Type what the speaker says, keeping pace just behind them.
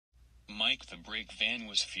Mike the brake van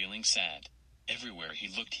was feeling sad. Everywhere he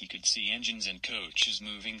looked he could see engines and coaches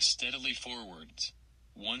moving steadily forwards.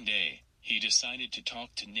 One day, he decided to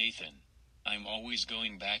talk to Nathan. "I'm always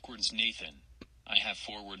going backwards, Nathan. I have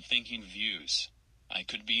forward-thinking views. I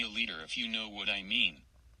could be a leader if you know what I mean.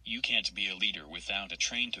 You can't be a leader without a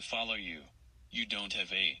train to follow you. You don't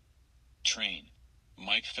have a train."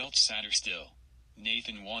 Mike felt sadder still.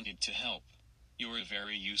 Nathan wanted to help. "You're a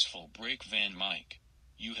very useful brake van, Mike.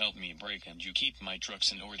 You help me brake and you keep my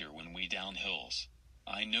trucks in order when we down hills."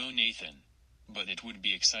 "I know, Nathan. But it would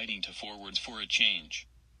be exciting to forwards for a change."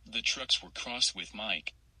 The trucks were cross with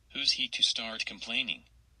Mike. Who's he to start complaining?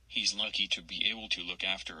 He's lucky to be able to look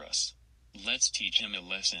after us. Let's teach him a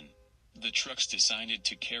lesson. The trucks decided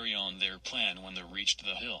to carry on their plan when they reached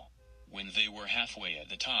the hill. When they were halfway at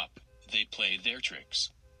the top, they played their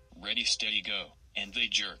tricks. "Ready, steady, go," and they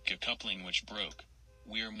jerked a coupling which broke.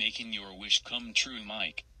 "We're making your wish come true,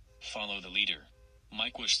 Mike. Follow the leader."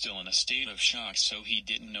 Mike was still in a state of shock, so he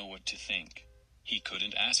didn't know what to think. He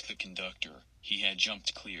couldn't ask the conductor. He had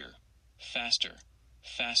jumped clear. "Faster.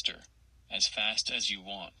 Faster. As fast as you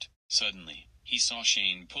want." Suddenly, he saw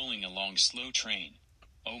Shane pulling a long slow train.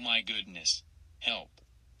 "Oh my goodness. Help.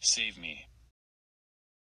 Save me."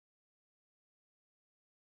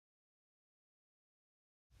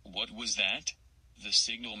 What was that? The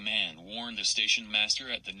signal man warned the station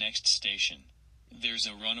master at the next station. "There's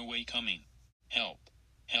a runaway coming. Help.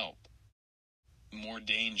 Help." More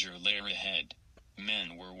danger lay ahead.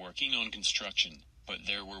 Men were working on construction, but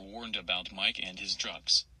they were warned about Mike and his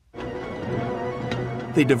trucks.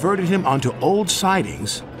 They diverted him onto old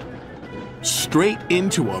sidings, straight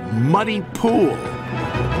into a muddy pool.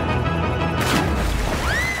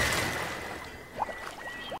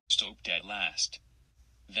 Stoked at last.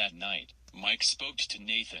 That night, Mike spoke to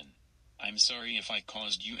Nathan. "I'm sorry if I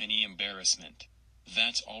caused you any embarrassment."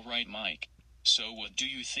 "That's all right, Mike. So what do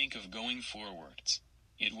you think of going forwards?"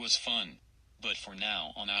 "It was fun. But for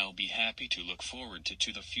now on I'll be happy to look forward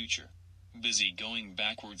to the future. Busy going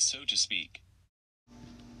backwards, so to speak."